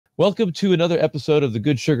Welcome to another episode of the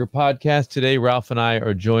Goodsugar podcast. Today, Ralph and I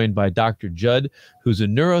are joined by Dr. Jud, who's a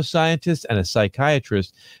neuroscientist and a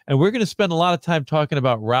psychiatrist, and we're going to spend a lot of time talking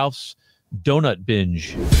about Ralph's donut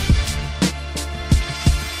binge.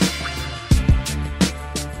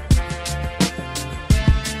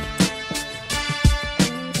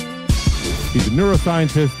 He's a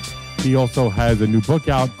neuroscientist. He also has a new book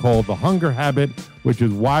out called The Hunger Habit, which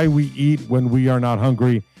is why we eat when we are not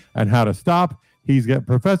hungry and how to stop. He's a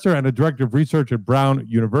professor and a director of research at Brown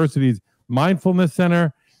University's Mindfulness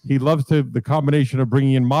Center. He loves the combination of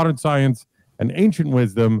bringing in modern science and ancient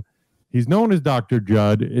wisdom. He's known as Dr.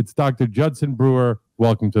 Jud. It's Dr. Jud Brewer.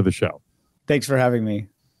 Welcome to the show. Thanks for having me.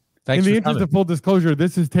 Thanks. In the interest of full disclosure,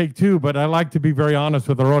 this is take two, but I like to be very honest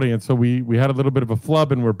with our audience. So we had a little bit of a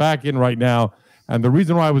flub, and we're back in right now. And the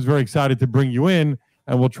reason why I was very excited to bring you in,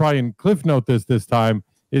 and we'll try and cliff note this time,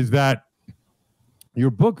 is that your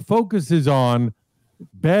book focuses on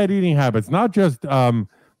bad eating habits, not just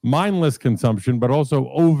mindless consumption, but also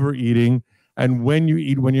overeating and when you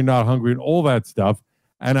eat when you're not hungry and all that stuff.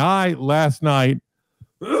 And I, last night,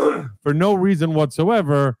 for no reason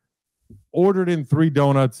whatsoever, ordered in 3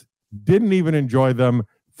 donuts, didn't even enjoy them,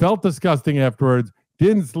 felt disgusting afterwards,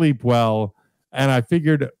 didn't sleep well, and I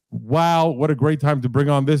figured, wow, what a great time to bring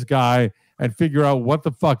on this guy and figure out what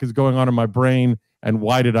the fuck is going on in my brain and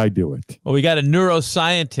why did I do it? Well, we got a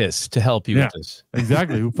neuroscientist to help you with this.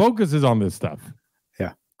 Exactly, who focuses on this stuff.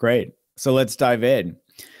 Yeah, great. So let's dive in.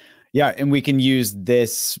 Yeah, and we can use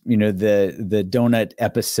this, the donut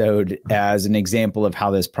episode as an example of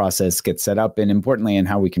how this process gets set up and importantly, and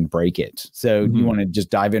how we can break it. So you want to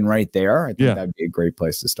just dive in right there? I think that'd be a great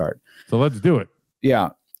place to start. So let's do it. Yeah.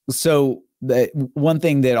 So the one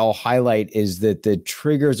thing that I'll highlight is that the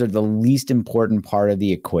triggers are the least important part of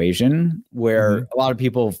the equation, where a lot of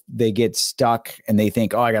people, they get stuck and they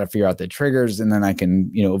think, oh, I got to figure out the triggers and then I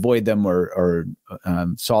can, avoid them or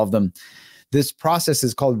solve them. This process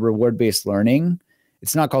is called reward-based learning.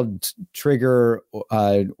 It's not called trigger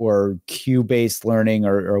or cue-based learning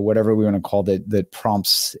or whatever we want to call it that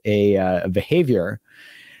prompts a behavior.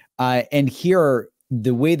 And here,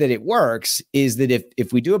 the way that it works is that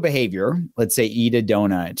if we do a behavior, let's say eat a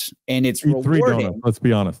donut, and it's Eat rewarding. 3 donuts, let's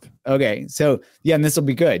be honest. Okay, so yeah, and this will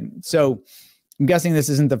be good. So I'm guessing this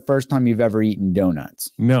isn't the first time you've ever eaten donuts.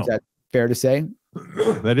 No. Is that fair to say?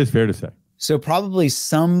 That is fair to say. So probably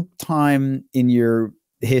sometime in your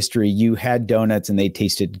history, you had donuts and they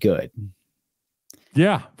tasted good.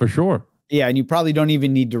 Yeah, for sure. Yeah, and you probably don't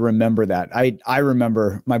even need to remember that. I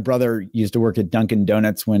remember my brother used to work at Dunkin'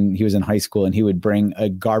 Donuts when he was in high school, and he would bring a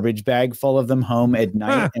garbage bag full of them home at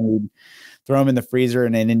night, and we'd throw them in the freezer.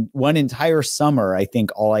 And then in one entire summer, I think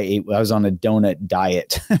all I ate, I was on a donut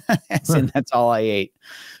diet, and that's all I ate.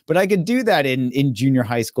 But I could do that in junior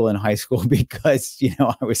high school and high school because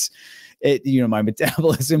my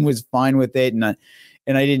metabolism was fine with it,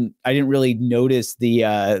 and I didn't really notice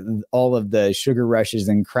the all of the sugar rushes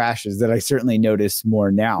and crashes that I certainly notice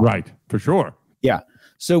more now. Right, for sure. Yeah.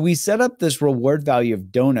 So we set up this reward value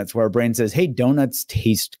of donuts where our brain says, hey, donuts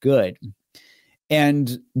taste good.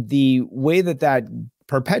 And the way that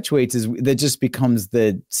perpetuates is that just becomes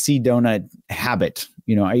the see donut habit.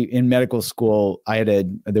 In medical school,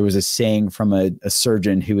 there was a saying from a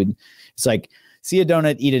surgeon it's like, see a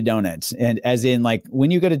donut, eat a donut. And as in, like, when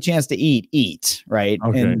you get a chance to eat, right?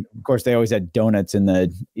 Okay. And of course they always had donuts in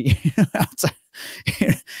the outside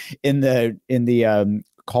in the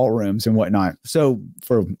call rooms and whatnot. So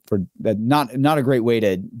for that, not a great way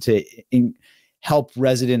to help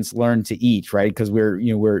residents learn to eat, right? Because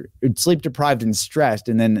we're sleep deprived and stressed,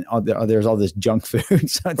 and then there's all this junk food.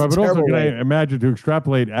 So but also, can I imagine, to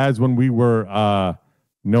extrapolate, as when we were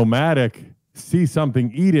nomadic, see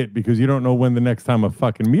something, eat it, because you don't know when the next time a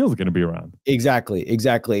fucking meal is going to be around. Exactly.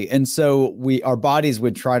 And so our bodies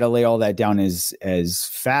would try to lay all that down as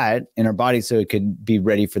fat in our bodies so it could be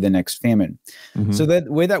ready for the next famine. So the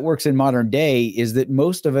way that works in modern day is that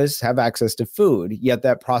most of us have access to food, yet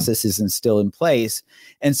that process isn't still in place.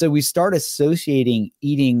 And so we start associating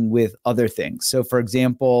eating with other things. So for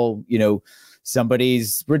example,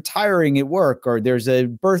 somebody's retiring at work or there's a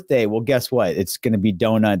birthday. Well, guess what? It's going to be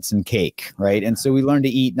donuts and cake, right? And so we learn to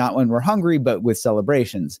eat not when we're hungry, but with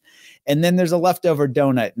celebrations. And then there's a leftover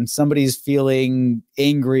donut and somebody's feeling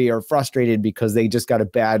angry or frustrated because they just got a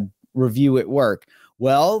bad review at work.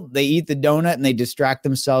 Well, they eat the donut and they distract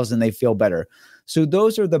themselves and they feel better. So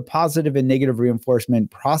those are the positive and negative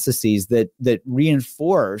reinforcement processes that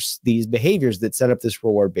reinforce these behaviors that set up this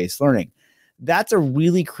reward-based learning. That's a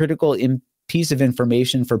really critical piece of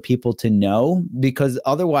information for people to know, because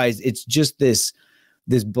otherwise it's just this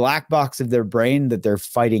this black box of their brain that they're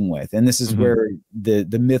fighting with. And this is where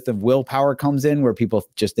the myth of willpower comes in, where people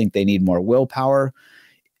just think they need more willpower.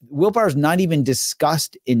 Willpower is not even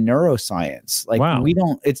discussed in neuroscience. Like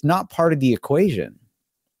it's not part of the equation.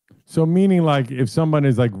 So meaning like if someone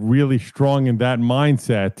is like really strong in that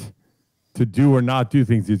mindset to do or not do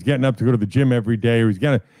things, he's getting up to go to the gym every day, or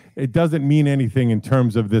it doesn't mean anything in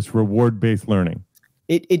terms of this reward-based learning.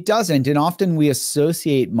 It doesn't. And often we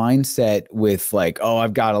associate mindset with like, oh,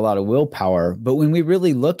 I've got a lot of willpower. But when we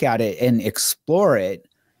really look at it and explore it,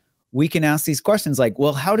 we can ask these questions like,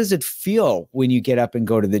 well, how does it feel when you get up and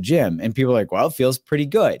go to the gym? And people are like, well, it feels pretty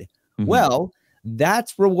good. Well,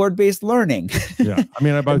 that's reward-based learning. Yeah. I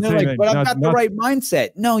mean, about saying like, but I've got the right mindset.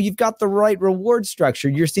 No, you've got the right reward structure.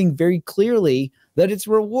 You're seeing very clearly that it's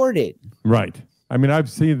rewarded. Right. I mean, I've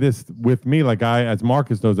seen this with me. Like as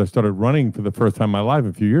Marcus knows, I started running for the first time in my life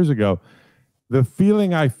a few years ago. The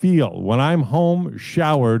feeling I feel when I'm home,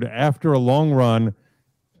 showered after a long run,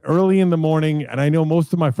 early in the morning, and I know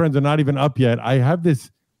most of my friends are not even up yet, I have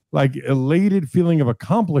this like elated feeling of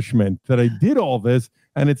accomplishment that I did all this,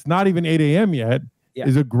 and it's not even 8 a.m. yet,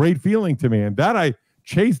 is a great feeling to me. And that I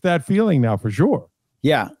chase that feeling now for sure.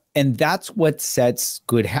 Yeah. And that's what sets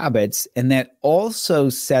good habits. And that also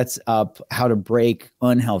sets up how to break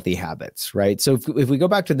unhealthy habits, right? So if we go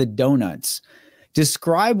back to the donuts,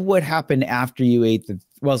 describe what happened after you ate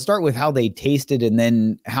well, start with how they tasted, and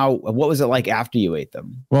then what was it like after you ate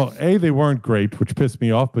them? Well, A, they weren't great, which pissed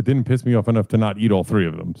me off, but didn't piss me off enough to not eat all 3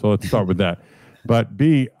 of them. So let's start with that. But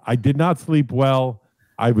B, I did not sleep well.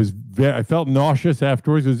 I felt nauseous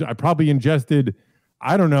afterwards. I probably ingested,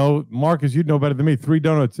 I don't know, Marcus, you'd know better than me, 3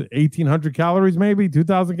 donuts, 1,800 calories, maybe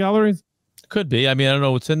 2,000 calories. Could be. I mean, I don't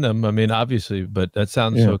know what's in them. I mean, obviously, but that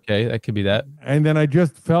sounds okay. That could be that. And then I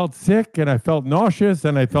just felt sick, and I felt nauseous,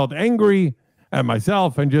 and I felt angry at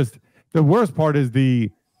myself. And just the worst part is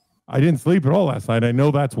I didn't sleep at all last night. I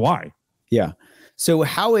know that's why. Yeah. So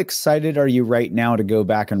how excited are you right now to go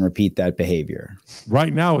back and repeat that behavior?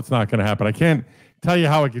 Right now, it's not going to happen. I can't tell you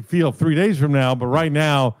how I could feel 3 days from now, but right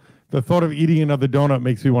now, the thought of eating another donut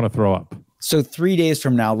makes me want to throw up. So 3 days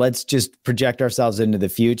from now, let's just project ourselves into the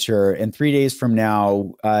future. And 3 days from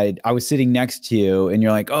now, I was sitting next to you and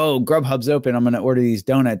you're like, oh, Grubhub's open. I'm going to order these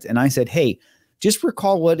donuts. And I said, hey, just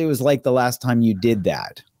recall what it was like the last time you did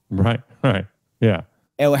that. Right. Yeah.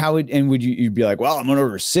 And would you'd be like, well, I'm going to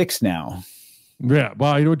order 6 now. Yeah.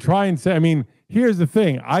 Well, I would try and say, I mean, here's the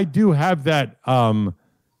thing. I do have that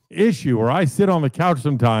issue where I sit on the couch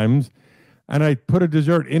sometimes and I put a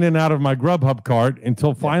dessert in and out of my Grubhub cart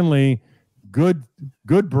until finally good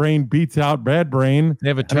brain beats out bad brain. They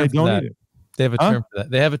have a term for that. They have a term for that.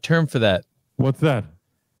 They have a term for that. What's that?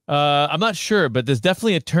 I'm not sure, but there's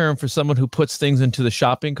definitely a term for someone who puts things into the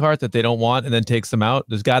shopping cart that they don't want and then takes them out.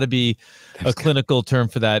 There's got to be a clinical term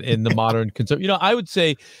for that in the modern concept. I would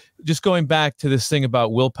say, just going back to this thing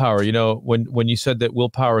about willpower, when you said that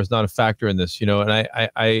willpower is not a factor in this, and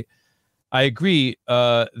I agree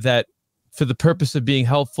that for the purpose of being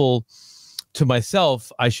helpful to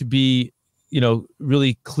myself, I should be,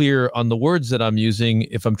 really clear on the words that I'm using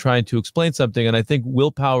if I'm trying to explain something. And I think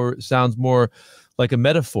willpower sounds more like a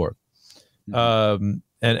metaphor. And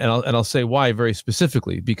I'll say why very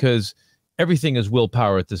specifically, because everything is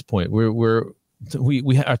willpower at this point.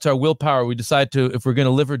 It's our willpower. We decide if we're going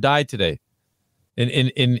to live or die today.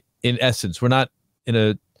 In essence, we're not in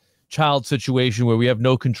a child situation where we have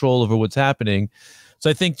no control over what's happening. So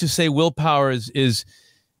I think to say willpower is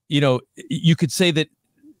you could say that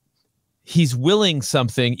he's willing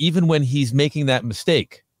something even when he's making that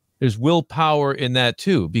mistake. There's willpower in that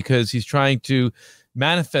too, because he's trying to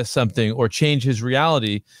manifest something or change his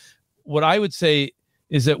reality. What I would say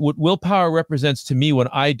is that what willpower represents to me when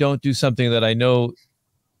I don't do something that I know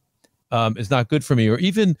is not good for me, or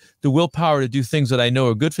even the willpower to do things that I know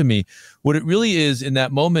are good for me, what it really is in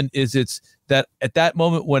that moment is it's that at that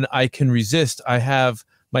moment when I can resist, I have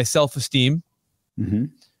my self-esteem. Mm-hmm.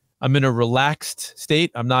 I'm in a relaxed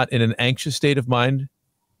state. I'm not in an anxious state of mind.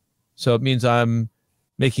 So it means I'm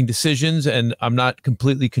making decisions and I'm not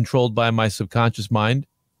completely controlled by my subconscious mind.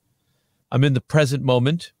 I'm in the present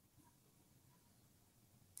moment.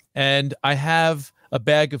 And I have a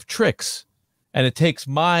bag of tricks. And it takes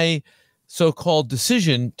my so-called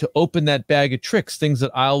decision to open that bag of tricks, things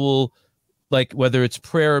that I will, like whether it's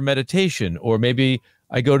prayer or meditation, or maybe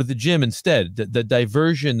I go to the gym instead, the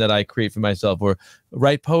diversion that I create for myself, or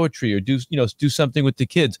write poetry, or do something with the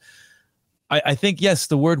kids. I think, yes,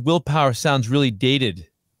 the word willpower sounds really dated.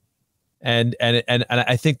 And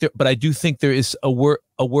I think but I do think there is a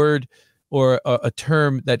word or a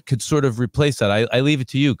term that could sort of replace that. I leave it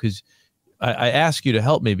to you because I ask you to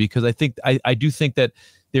help me, because I do think that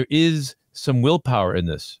there is some willpower in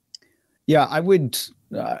this. Yeah, I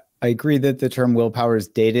agree that the term willpower is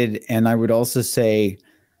dated. And I would also say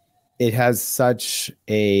it has such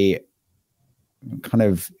a kind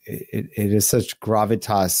of, it is such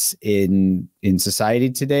gravitas in society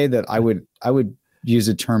today that I would use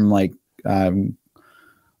a term like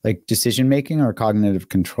decision making or cognitive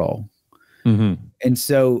control. Mm-hmm.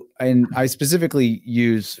 And I specifically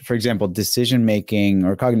use, for example, decision making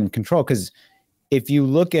or cognitive control, because if you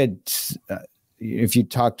look at, if you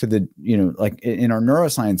talk to the, like in our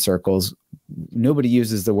neuroscience circles, nobody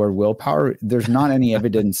uses the word willpower. There's not any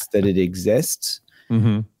evidence that it exists,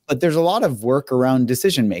 mm-hmm. but there's a lot of work around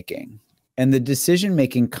decision making, and the decision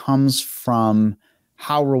making comes from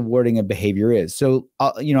how rewarding a behavior is. So,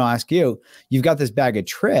 I'll ask you, you've got this bag of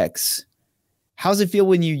tricks. How's it feel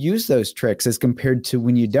when you use those tricks as compared to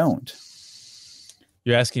when you don't?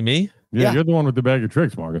 You're asking me? Yeah. You're the one with the bag of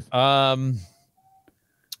tricks, Marcus.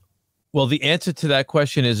 Well, the answer to that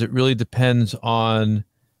question is it really depends on,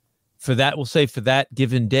 for that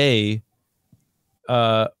given day,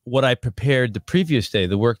 what I prepared the previous day,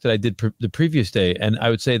 the work that I did the previous day. And I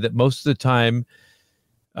would say that most of the time,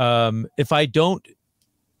 if I don't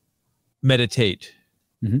meditate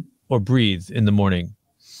mm-hmm. or breathe in the morning,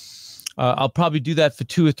 I'll probably do that for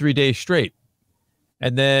 2 or 3 days straight.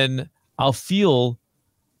 And then I'll feel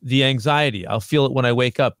the anxiety. I'll feel it when I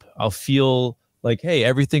wake up. I'll feel like, hey,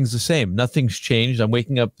 everything's the same. Nothing's changed. I'm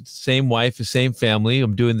waking up, same wife, the same family.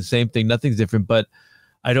 I'm doing the same thing. Nothing's different, but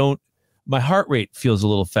my heart rate feels a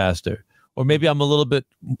little faster, or maybe I'm a little bit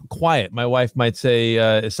quiet. My wife might say,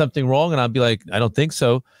 is something wrong? And I'll be like, I don't think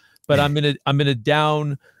so, but I'm in a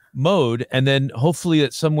down mode. And then hopefully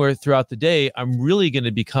that somewhere throughout the day, I'm really going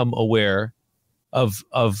to become aware of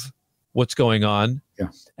what's going on. Yeah.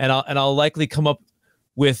 And I'll likely come up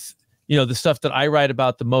with, the stuff that I write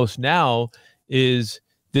about the most now is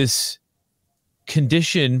this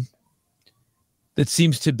condition that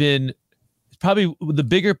seems to have been probably the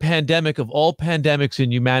bigger pandemic of all pandemics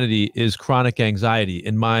in humanity, is chronic anxiety,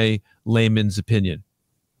 in my layman's opinion.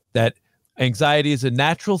 That anxiety is a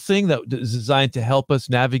natural thing that is designed to help us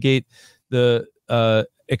navigate the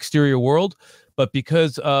exterior world, but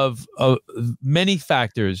because of many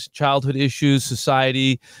factors, childhood issues,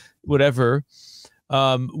 society, whatever,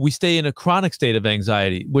 we stay in a chronic state of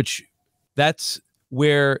anxiety, which that's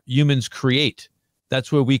where humans create.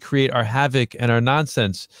 That's where we create our havoc and our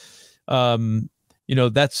nonsense. That's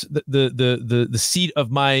the seat of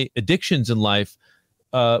my addictions in life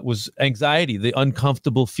was anxiety, the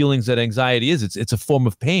uncomfortable feelings that anxiety is. It's a form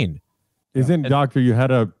of pain. Doctor, you had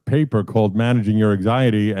a paper called Managing Your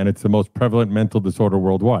Anxiety, and it's the most prevalent mental disorder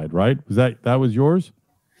worldwide, right? That was yours?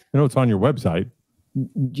 It's on your website.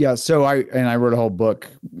 Yeah. So I wrote a whole book,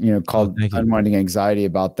 called Unwinding Anxiety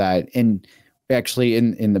about that. And actually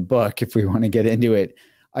in the book, if we want to get into it,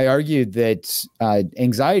 I argued that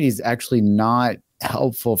anxiety is actually not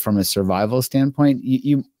helpful from a survival standpoint.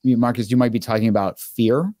 You, Marcus, you might be talking about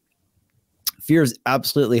fear. Fear is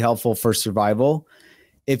absolutely helpful for survival.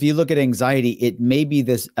 If you look at anxiety, it may be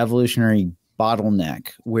this evolutionary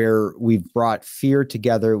bottleneck where we've brought fear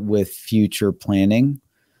together with future planning.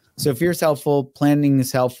 So fear is helpful, planning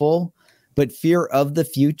is helpful, but fear of the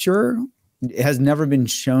future has never been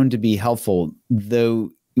shown to be helpful,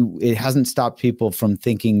 though it hasn't stopped people from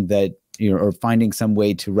thinking that, or finding some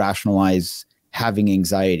way to rationalize having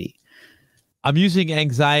anxiety. I'm using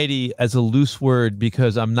anxiety as a loose word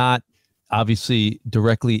because I'm not obviously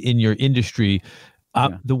directly in your industry.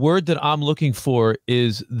 The word that I'm looking for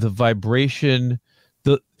is the vibration.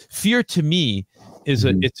 The fear to me is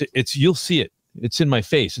it's you'll see it. It's in my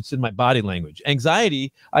face. It's in my body language.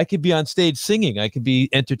 Anxiety, I could be on stage singing. I could be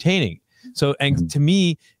entertaining. So, and to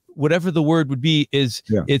me, whatever the word would be is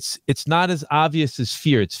it's not as obvious as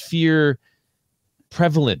fear. It's fear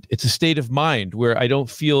prevalent. It's a state of mind where I don't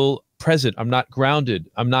feel present. I'm not grounded.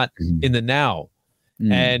 I'm not in the now.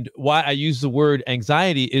 And why I use the word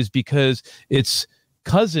anxiety is because its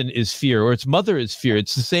cousin is fear, or its mother is fear.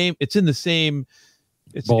 It's the same. It's in the same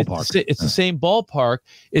ballpark. It's the same ballpark.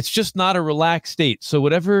 It's just not a relaxed state. So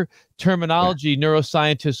whatever terminology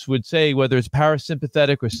neuroscientists would say, whether it's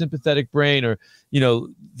parasympathetic or sympathetic brain, or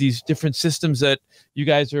these different systems that you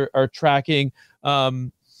guys are tracking, I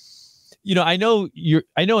know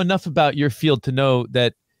enough about your field to know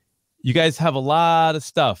that you guys have a lot of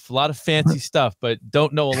stuff, a lot of fancy stuff, but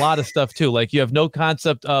don't know a lot of stuff too. Like you have no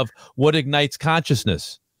concept of what ignites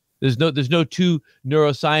consciousness. There's no two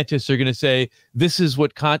neuroscientists are going to say this is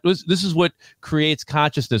what creates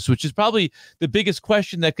consciousness, which is probably the biggest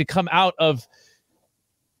question that could come out of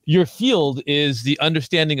your field is the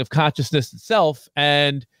understanding of consciousness itself.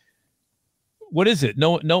 And what is it?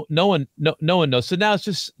 No one knows. So now it's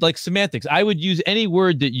just like semantics. I would use any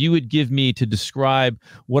word that you would give me to describe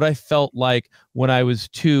what I felt like when I was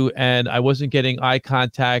 2 and I wasn't getting eye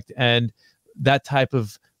contact and that type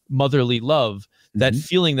of motherly love, that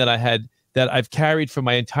feeling that I had, that I've carried for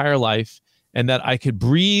my entire life, and that I could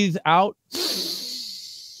breathe out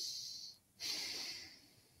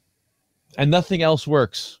and nothing else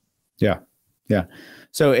works. Yeah.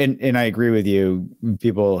 So, and I agree with you.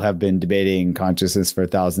 People have been debating consciousness for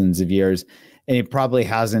thousands of years, and it probably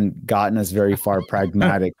hasn't gotten us very far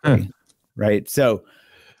pragmatically, right? So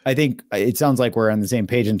I think it sounds like we're on the same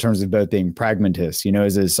page in terms of both being pragmatists.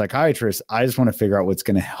 As a psychiatrist, I just want to figure out what's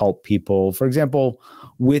going to help people, for example,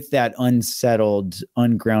 with that unsettled,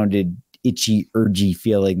 ungrounded, itchy, urgy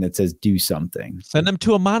feeling that says do something. Send them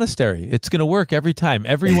to a monastery. It's going to work every time.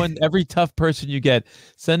 Every tough person you get,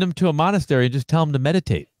 send them to a monastery and just tell them to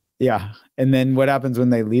meditate. Yeah. And then what happens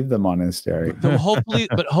when they leave the monastery? So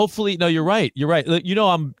hopefully, no, you're right. You're right.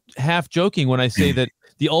 I'm half joking when I say that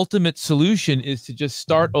the ultimate solution is to just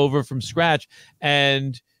start over from scratch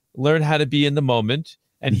and learn how to be in the moment.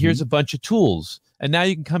 And here's a bunch of tools. And now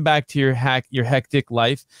you can come back to your hectic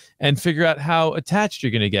life and figure out how attached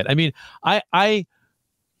you're going to get. I mean, I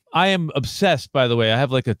am obsessed, by the way. I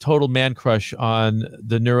have like a total man crush on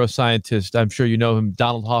the neuroscientist. I'm sure you know him,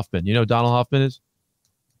 Donald Hoffman. You know who Donald Hoffman is?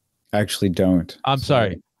 I actually don't. I'm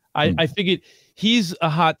sorry. I figured he's a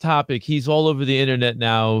hot topic. He's all over the internet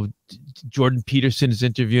now. Jordan Peterson is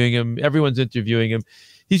interviewing him. Everyone's interviewing him.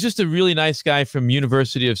 He's just a really nice guy from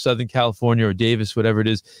University of Southern California or Davis, whatever it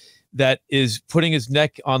is, that is putting his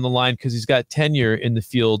neck on the line because he's got tenure in the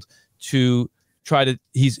field to try to,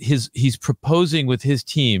 he's proposing with his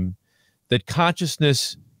team that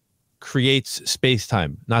consciousness creates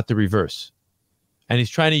space-time, not the reverse. And he's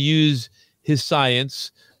trying to use his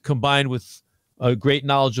science combined with a great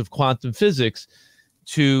knowledge of quantum physics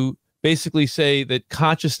to basically say that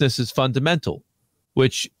consciousness is fundamental,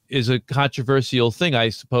 which is a controversial thing, I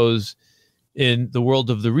suppose, in the world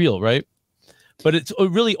of the real, right? But it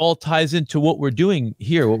really all ties into what we're doing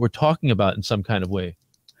here, what we're talking about in some kind of way.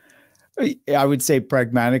 I would say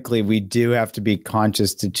pragmatically, we do have to be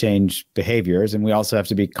conscious to change behaviors. And we also have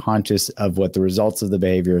to be conscious of what the results of the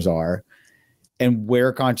behaviors are and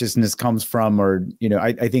where consciousness comes from. Or,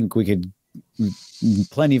 I think we could,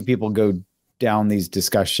 plenty of people go down these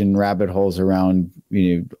discussion rabbit holes around,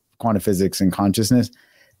 quantum physics and consciousness.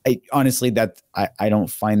 Honestly, I don't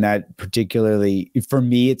find that particularly, for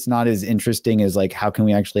me, it's not as interesting as like, how can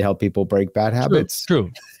we actually help people break bad habits?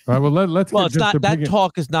 True. All right, well, let's. Well, it's not that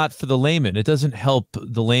talk is not for the layman. It doesn't help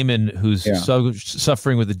the layman who's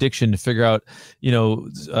suffering with addiction to figure out,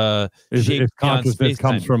 if consciousness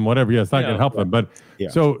comes from whatever. Yes, that can help them. But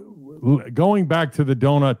so going back to the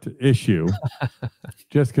donut issue,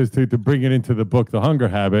 just because to bring it into the book, The Hunger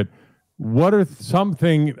Habit. What are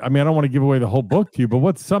something, I mean, I don't want to give away the whole book to you, but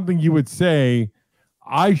what's something you would say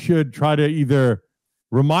I should try to either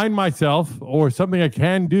remind myself or something I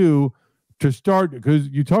can do to start? Because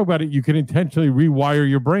you talk about it, you can intentionally rewire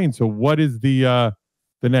your brain. So what is the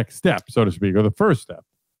next step, so to speak, or the first step?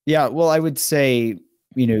 Yeah, well, I would say,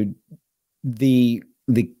 the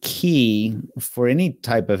key for any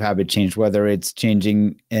type of habit change, whether it's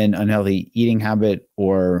changing an unhealthy eating habit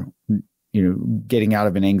or getting out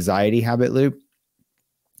of an anxiety habit loop,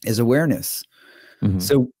 is awareness.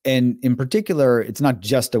 So, and in particular, it's not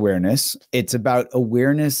just awareness. It's about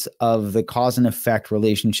awareness of the cause and effect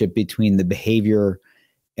relationship between the behavior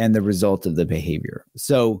and the result of the behavior.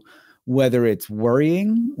 So whether it's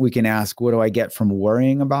worrying, we can ask, what do I get from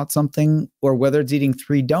worrying about something? Or whether it's eating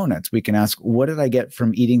 3 donuts, we can ask, what did I get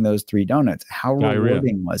from eating those 3 donuts? How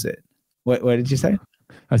rewarding was it? What did you say?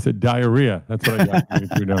 I said diarrhea. That's what I got from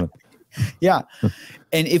eating 3 donuts. Yeah.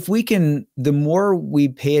 And if we can, the more we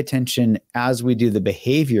pay attention as we do the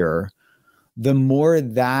behavior, the more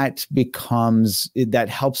that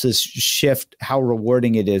helps us shift how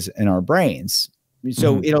rewarding it is in our brains.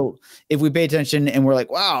 So if we pay attention and we're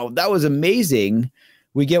like, wow, that was amazing,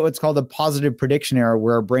 we get what's called a positive prediction error,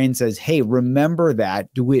 where our brain says, hey, remember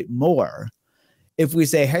that, do it more. If we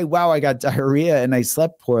say, hey, wow, I got diarrhea and I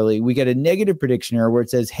slept poorly, we get a negative prediction error where it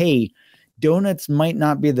says, hey, donuts might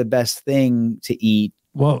not be the best thing to eat.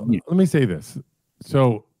 Well, let me say this.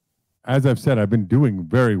 So as I've said, I've been doing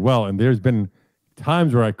very well. And there's been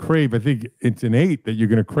times where I crave, I think it's innate that you're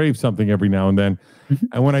going to crave something every now and then.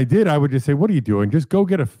 And when I did, I would just say, what are you doing? Just go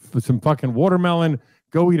get some fucking watermelon,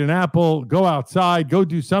 go eat an apple, go outside, go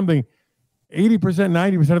do something. 80%,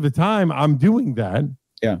 90% of the time, I'm doing that.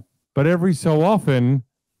 Yeah. But every so often,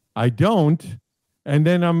 I don't. and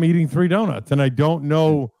then I'm eating 3 donuts, and I don't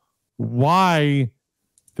know why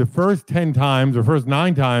the first 10 times or first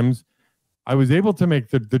 9 times I was able to make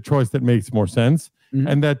the choice that makes more sense.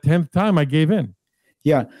 And that 10th time I gave in.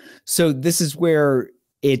 Yeah. So this is where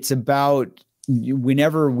it's about,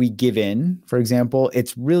 whenever we give in, for example,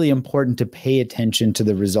 it's really important to pay attention to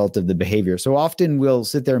the result of the behavior. So often we'll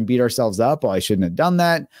sit there and beat ourselves up. Oh, I shouldn't have done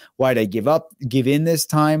that. Why did I give in this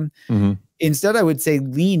time? Instead, I would say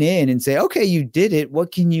lean in and say, okay, you did it.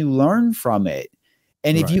 What can you learn from it?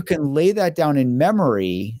 And if you can lay that down in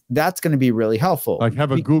memory, that's going to be really helpful. Like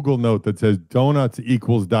have a Google note that says donuts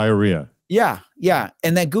equals diarrhea. Yeah. Yeah.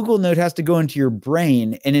 And that Google note has to go into your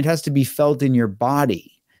brain and it has to be felt in your body.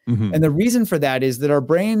 And the reason for that is that our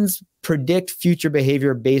brains predict future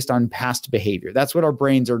behavior based on past behavior. That's what our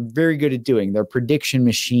brains are very good at doing. They're prediction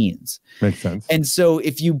machines. Makes sense. And so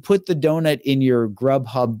if you put the donut in your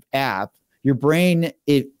Grubhub app, your brain,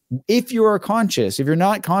 if you are conscious, if you're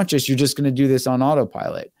not conscious, you're just going to do this on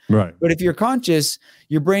autopilot. Right. But if you're conscious,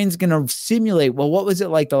 your brain's going to simulate, well, what was it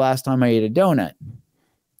like the last time I ate a donut?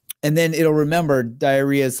 And then it'll remember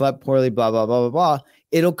diarrhea, slept poorly, blah, blah, blah, blah, blah.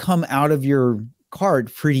 It'll come out of your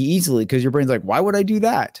card pretty easily because your brain's like, why would I do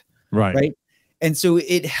that? Right. And so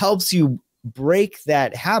it helps you break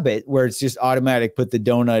that habit where it's just automatic, put the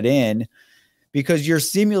donut in, because you're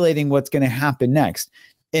simulating what's going to happen next.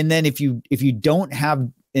 And then if you don't have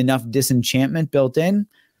enough disenchantment built in,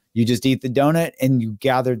 you just eat the donut and you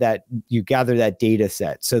gather that data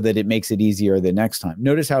set so that it makes it easier the next time.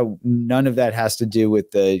 Notice how none of that has to do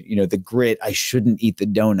with the grit. I shouldn't eat the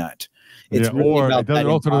donut. It's or it doesn't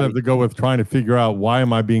also have to go with trying to figure out why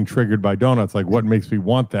am I being triggered by donuts? Like what makes me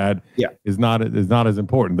want that is not as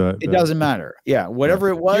important. It doesn't matter. Yeah. Whatever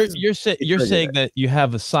it was. You're saying that you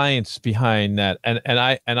have a science behind that.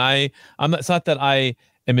 It's not that I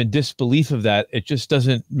am in disbelief of that. It just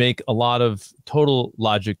doesn't make a lot of total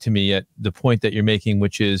logic to me at the point that you're making,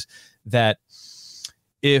 which is that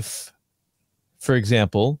if, for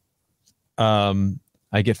example,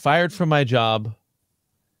 I get fired from my job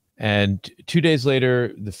and 2 days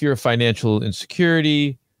later, the fear of financial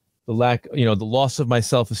insecurity, the loss of my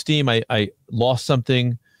self-esteem, I lost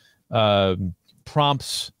something,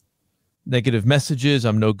 prompts, negative messages,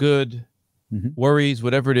 I'm no good, worries,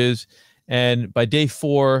 whatever it is. And by day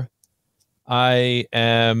 4, I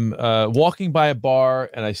am walking by a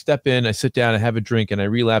bar and I step in, I sit down, I have a drink, and I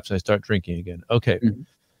relapse and I start drinking again. Okay.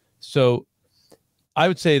 So I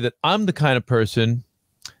would say that I'm the kind of person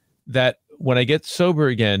that when I get sober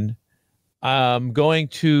again, I'm going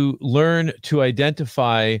to learn to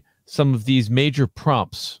identify some of these major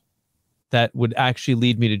prompts that would actually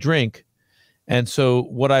lead me to drink. And so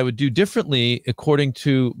what I would do differently, according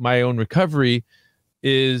to my own recovery,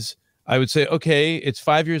 is I would say, okay, it's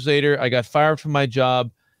 5 years later. I got fired from my job.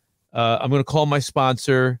 I'm going to call my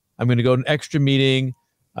sponsor. I'm going to go to an extra meeting.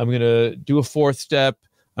 I'm going to do a 4th step.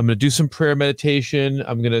 I'm going to do some prayer meditation.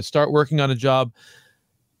 I'm going to start working on a job.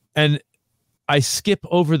 And I skip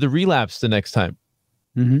over the relapse the next time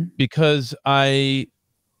because I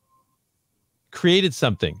created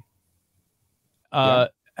something. How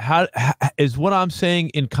is what I'm saying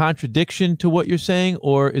in contradiction to what you're saying,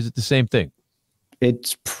 or is it the same thing?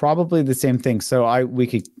 It's probably the same thing. So we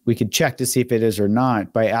could check to see if it is or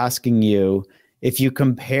not by asking you, if you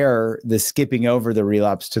compare the skipping over the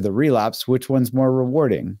relapse to the relapse, which one's more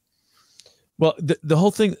rewarding? Well, the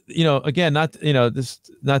whole thing, again, I'm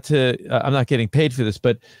not getting paid for this,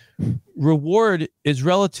 but reward is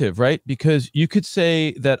relative, right? Because you could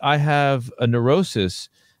say that I have a neurosis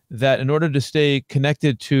that in order to stay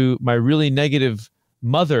connected to my really negative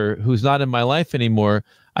mother who's not in my life anymore,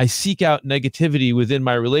 I seek out negativity within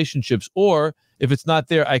my relationships, or if it's not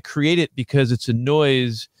there, I create it because it's a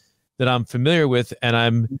noise that I'm familiar with and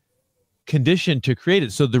I'm conditioned to create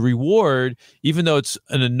it. So the reward, even though it's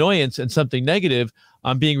an annoyance and something negative,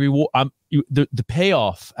 I'm being the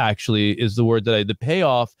payoff actually is the word the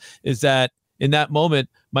payoff is that in that moment,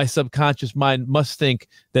 my subconscious mind must think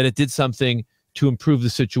that it did something to improve the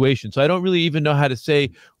situation. So I don't really even know how to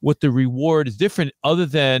say what the reward is different, other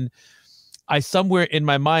than I somewhere in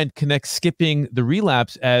my mind connect skipping the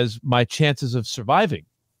relapse as my chances of surviving.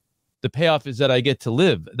 The payoff is that I get to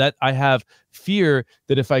live, that I have fear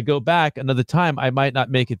that if I go back another time, I might not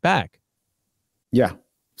make it back. Yeah.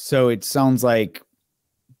 So it sounds like,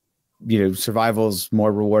 survival's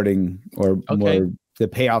more rewarding, or more, the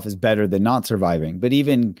payoff is better than not surviving. But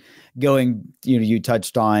even going, you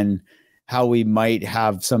touched on how we might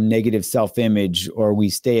have some negative self-image, or we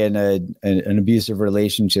stay in an abusive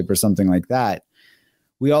relationship or something like that.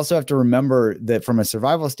 we also have to remember that from a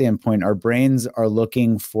survival standpoint, our brains are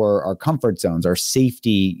looking for our comfort zones, our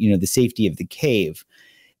safety, the safety of the cave.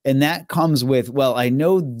 And that comes with, well, I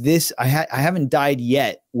know this, I haven't died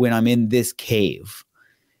yet when I'm in this cave.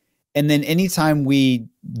 And then anytime we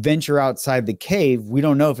venture outside the cave, we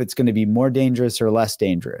don't know if it's going to be more dangerous or less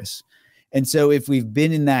dangerous. And so if we've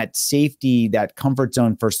been in that safety, that comfort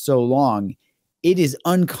zone for so long, it is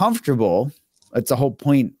uncomfortable. That's the whole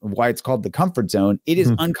point of why it's called the comfort zone. It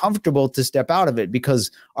is uncomfortable to step out of it because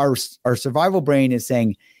our survival brain is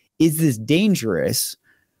saying, is this dangerous?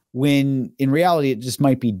 When in reality, it just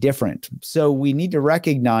might be different. So we need to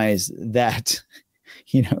recognize that,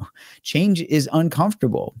 change is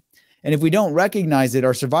uncomfortable. And if we don't recognize it,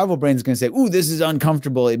 our survival brain is going to say, ooh, this is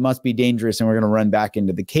uncomfortable. It must be dangerous. And we're going to run back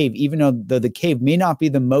into the cave, even though the cave may not be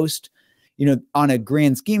the most, on a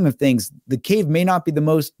grand scheme of things, the cave may not be the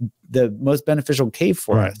most beneficial cave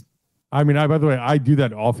for us. I mean, by the way, I do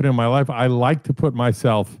that often in my life. I like to put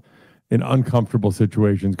myself in uncomfortable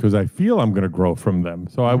situations because I feel I'm going to grow from them.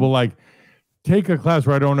 So I will take a class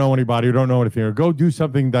where I don't know anybody or don't know anything, or go do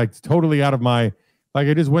something that's totally out of my,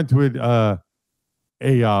 I just went to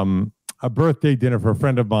a birthday dinner for a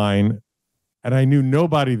friend of mine, and I knew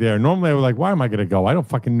nobody there. Normally I was like, why am I going to go? I don't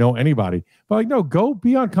fucking know anybody. But no, go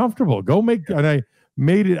be uncomfortable. And I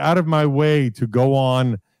made it out of my way to go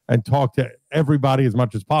on and talk to everybody as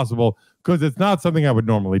much as possible because it's not something I would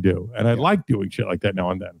normally do. And I like doing shit like that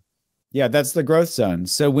now and then. Yeah, that's the growth zone.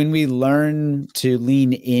 So when we learn to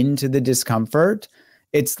lean into the discomfort,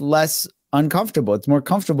 it's less uncomfortable. It's more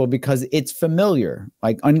comfortable because it's familiar.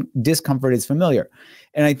 Discomfort is familiar.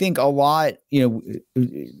 And I think a lot,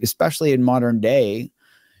 especially in modern day,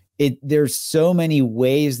 there's so many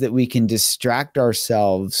ways that we can distract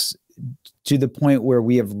ourselves to the point where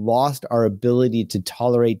we have lost our ability to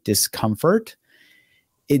tolerate discomfort.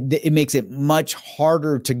 It makes it much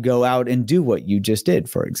harder to go out and do what you just did,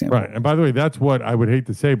 for example. Right. And by the way, that's what I would hate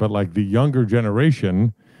to say, but the younger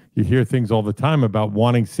generation, you hear things all the time about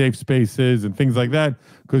wanting safe spaces and things like that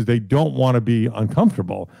because they don't want to be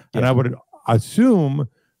uncomfortable. Yeah. And I would assume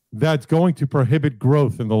that's going to prohibit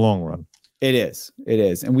growth in the long run. It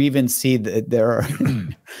is. And we even see that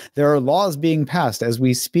there are laws being passed as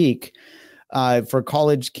we speak for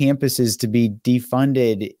college campuses to be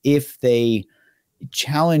defunded if they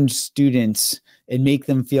challenge students and make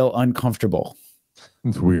them feel uncomfortable.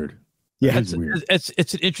 It's weird. Yeah, it's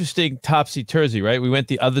an interesting topsy-turvy, right? We went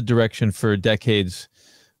the other direction for decades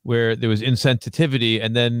where there was insensitivity,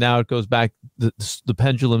 and then now it goes back, the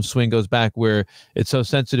pendulum swing goes back where it's so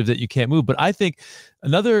sensitive that you can't move. But I think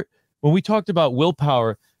when we talked about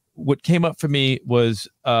willpower, what came up for me was,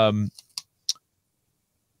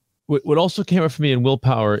 what also came up for me in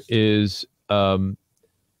willpower is,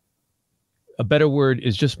 a better word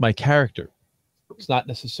is just my character. It's not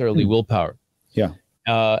necessarily willpower. Yeah.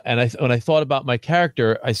 And when I thought about my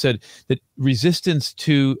character, I said that resistance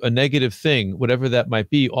to a negative thing, whatever that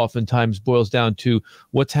might be, oftentimes boils down to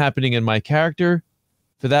what's happening in my character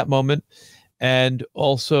for that moment. And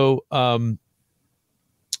also,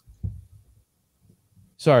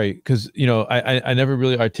 sorry, because I never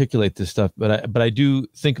really articulate this stuff, but I do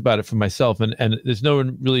think about it for myself, and there's no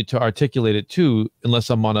one really to articulate it to unless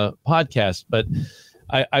I'm on a podcast. But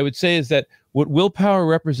I would say is that what willpower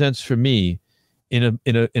represents for me in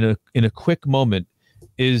a quick moment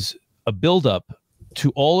is a buildup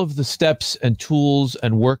to all of the steps and tools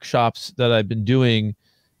and workshops that I've been doing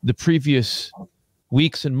the previous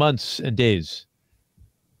weeks and months and days.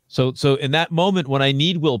 So in that moment when I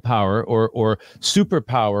need willpower or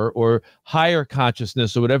superpower or higher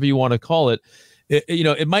consciousness or whatever you want to call it,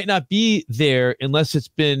 it might not be there unless it's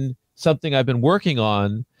been something I've been working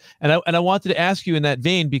on. And I wanted to ask you in that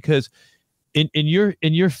vein, because in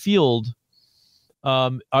your field,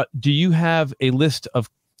 do you have a list of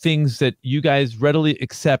things that you guys readily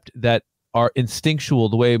accept that are instinctual,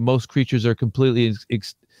 the way most creatures are completely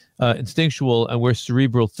instinctual, and we're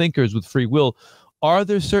cerebral thinkers with free will? Are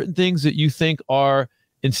there certain things that you think are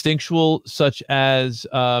instinctual, such as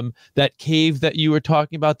that cave that you were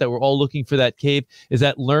talking about, that we're all looking for that cave? Is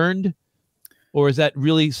that learned, or is that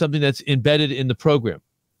really something that's embedded in the program?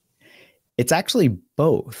 It's actually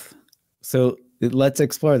both. So let's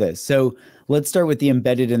explore this. So let's start with the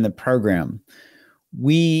embedded in the program.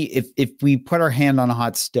 If we put our hand on a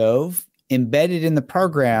hot stove, embedded in the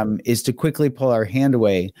program is to quickly pull our hand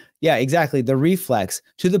away. Yeah, exactly. The reflex,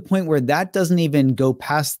 to the point where that doesn't even go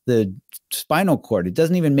past the spinal cord. It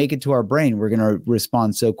doesn't even make it to our brain. We're going to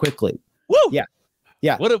respond so quickly. Woo! Yeah.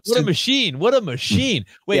 Yeah. What a machine. What a machine.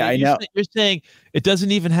 Wait, yeah, I know. You're saying it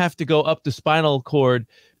doesn't even have to go up the spinal cord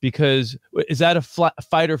because is that a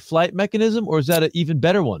fight or flight mechanism, or is that an even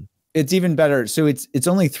better one? It's even better. So it's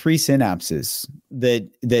only 3 synapses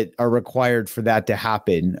that are required for that to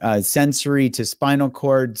happen. Sensory to spinal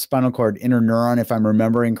cord interneuron, if I'm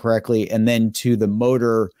remembering correctly, and then to the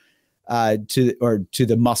motor, to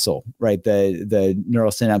the muscle, right? The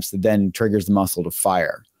neural synapse that then triggers the muscle to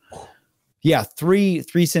fire. Yeah, three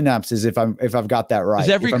synapses. If I've got that right.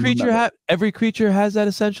 Does every creature has that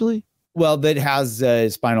essentially? Well, that has a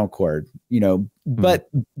spinal cord,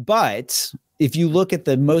 but if you look at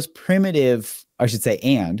the most primitive, I should say,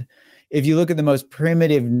 if you look at the most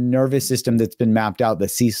primitive nervous system that's been mapped out, the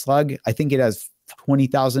sea slug, I think it has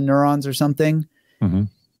 20,000 neurons or something. Mm-hmm.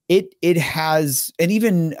 It has, and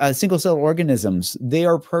even single cell organisms, they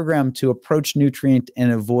are programmed to approach nutrient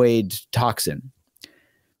and avoid toxin,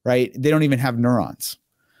 right? They don't even have neurons.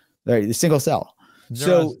 They're the single cell.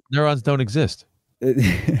 Neurons don't exist.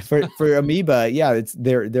 for amoeba, yeah,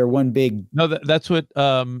 they're one big. No, that's what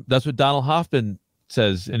Donald Hoffman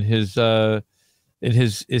says in his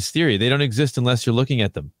theory. They don't exist unless you're looking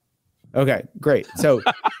at them. Okay, great. So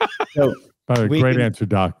great answer,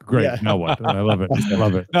 Doc. Great. Yeah. Now what? I love it. I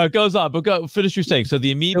love it. No, it goes on, but go finish your saying. So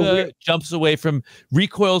the amoeba jumps away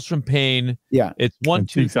recoils from pain. Yeah, it's 1, 2,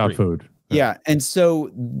 3. Seeks out food. Yeah, and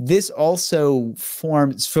so this also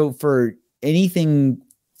forms for anything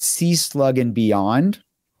sea slug and beyond,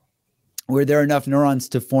 where there are enough neurons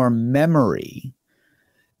to form memory.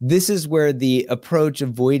 This is where the approach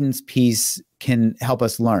avoidance piece can help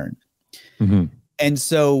us learn. Mm-hmm. And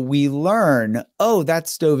so we learn, oh, that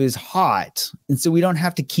stove is hot. And so we don't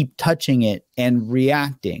have to keep touching it and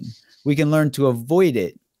reacting. We can learn to avoid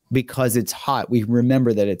it because it's hot. We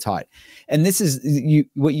remember that it's hot. And this is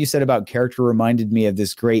what you said about character reminded me of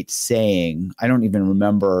this great saying. I don't even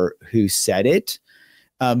remember who said it.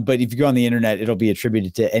 But if you go on the internet, it'll be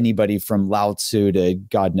attributed to anybody from Lao Tzu to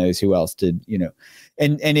God knows who else and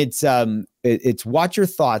it's watch your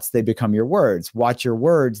thoughts, they become your words. Watch your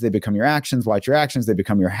words, they become your actions. Watch your actions, they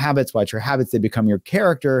become your habits. Watch your habits, they become your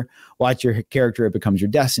character. Watch your character, it becomes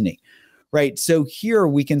your destiny, right? So here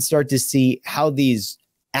we can start to see how these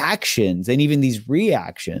actions and even these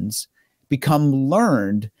reactions become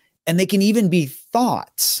learned, and they can even be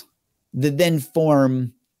thoughts that then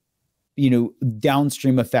form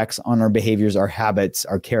downstream effects on our behaviors, our habits,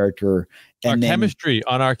 our character, and chemistry.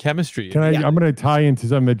 I'm going to tie into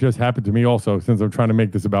something that just happened to me also, since I'm trying to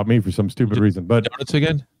make this about me for some stupid reason. But donuts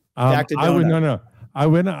again? I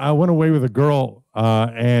went away with a girl,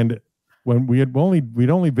 and when we'd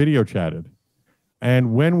only video chatted,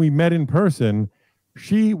 and when we met in person,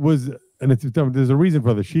 she was, and there's a reason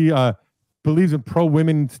for this. She believes in pro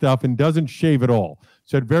women stuff and doesn't shave at all.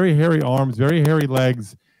 She had very hairy arms, very hairy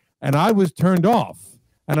legs. And I was turned off,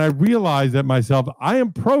 and I realized that myself, I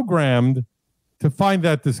am programmed to find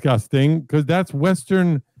that disgusting because that's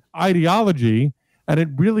Western ideology. And it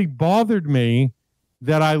really bothered me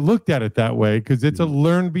that I looked at it that way because it's a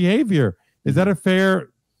learned behavior. Is that a fair,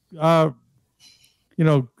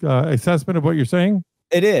 assessment of what you're saying?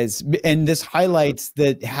 It is. And this highlights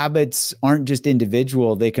that habits aren't just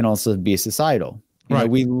individual. They can also be societal.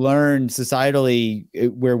 We learn societally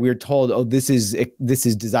where we're told, oh, this is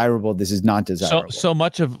desirable, this is not desirable. So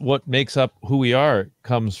much of what makes up who we are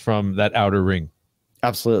comes from that outer ring.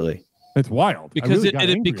 Absolutely. It's wild. Because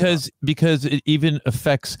because it even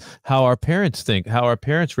affects how our parents think, how our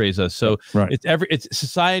parents raise us. So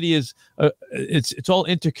society is it's all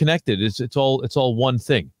interconnected. It's all one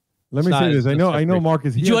thing. Let me say this. I know,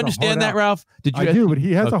 Marcus. Did you understand that, Ralph? I do, but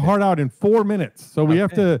he has a heart out in 4 minutes. So we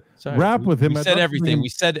have to wrap with him. We said everything.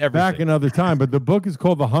 Back another time. But the book is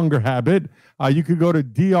called The Hunger Habit. You could go to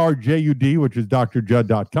drjud, which is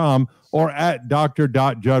drjud.com, or at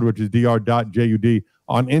dr.jud, which is dr.jud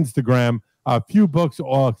on Instagram. A few books,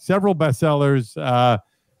 several bestsellers.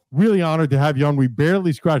 Really honored to have you on. We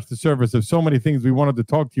barely scratched the surface of so many things we wanted to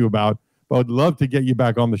talk to you about. But I'd love to get you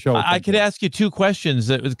back on the show. I could ask you 2 questions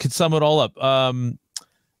that could sum it all up.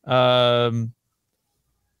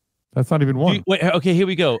 That's not even one. Wait, okay, here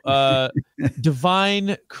we go.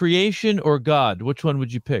 Divine creation or God? Which one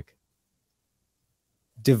would you pick?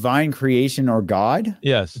 Divine creation or God?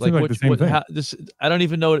 Yes. I don't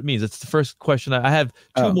even know what it means. It's the first question. I have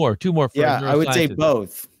two more. For I would say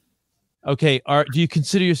both. Okay. Do you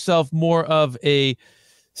consider yourself more of a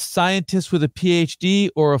scientist with a PhD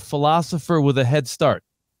or a philosopher with a head start?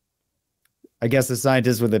 I guess a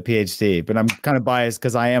scientist with a PhD, but I'm kind of biased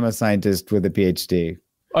because I am a scientist with a PhD.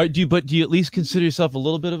 Do you at least consider yourself a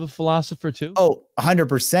little bit of a philosopher too? Oh,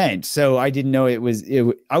 100%. So I didn't know it was.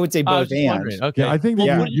 I would say both and. Okay, yeah, I think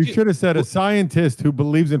you should have said a scientist who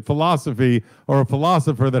believes in philosophy or a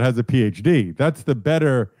philosopher that has a PhD. That's the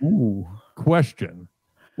better question.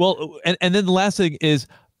 Well, and then the last thing is,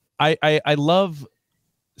 I love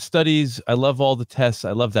studies. I love all the tests.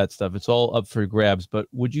 I love that stuff. It's all up for grabs. But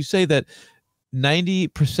would you say that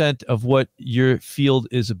 90% of what your field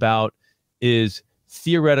is about is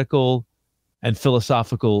theoretical and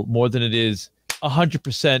philosophical more than it is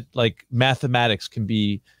 100% like mathematics can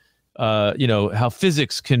be, how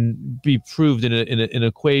physics can be proved in an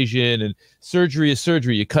equation, and surgery is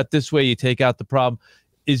surgery. You cut this way, you take out the problem.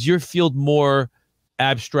 Is your field more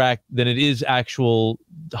abstract than it is actual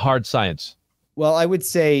hard science? Well, I would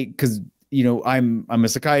say, because I'm a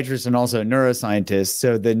psychiatrist and also a neuroscientist.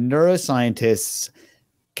 So the neuroscientists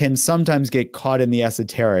can sometimes get caught in the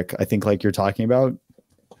esoteric, I think, like you're talking about.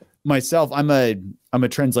 Myself, I'm a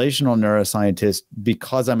translational neuroscientist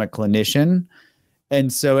because I'm a clinician.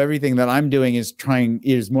 And so everything that I'm doing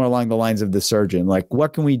is more along the lines of the surgeon. Like,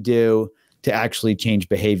 what can we do to actually change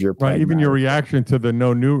behavior? Right. Even your reaction to the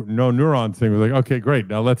no neurons thing was like, okay, great.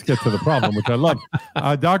 Now let's get to the problem, which I love.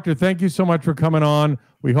 Doctor, thank you so much for coming on.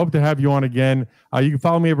 We hope to have you on again. You can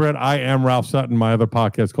follow me over at I Am Ralph Sutton, my other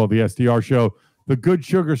podcast called The SDR Show. The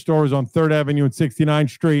Goodsugar store is on 3rd Avenue and 69th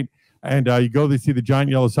Street. And you go to see the giant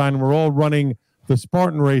yellow sign. We're all running the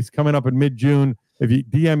Spartan race coming up in mid-June. If you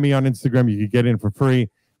DM me on Instagram, you can get in for free.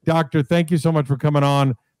 Doctor, thank you so much for coming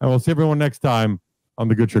on. And we'll see everyone next time on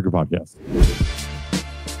the Goodsugar Podcast.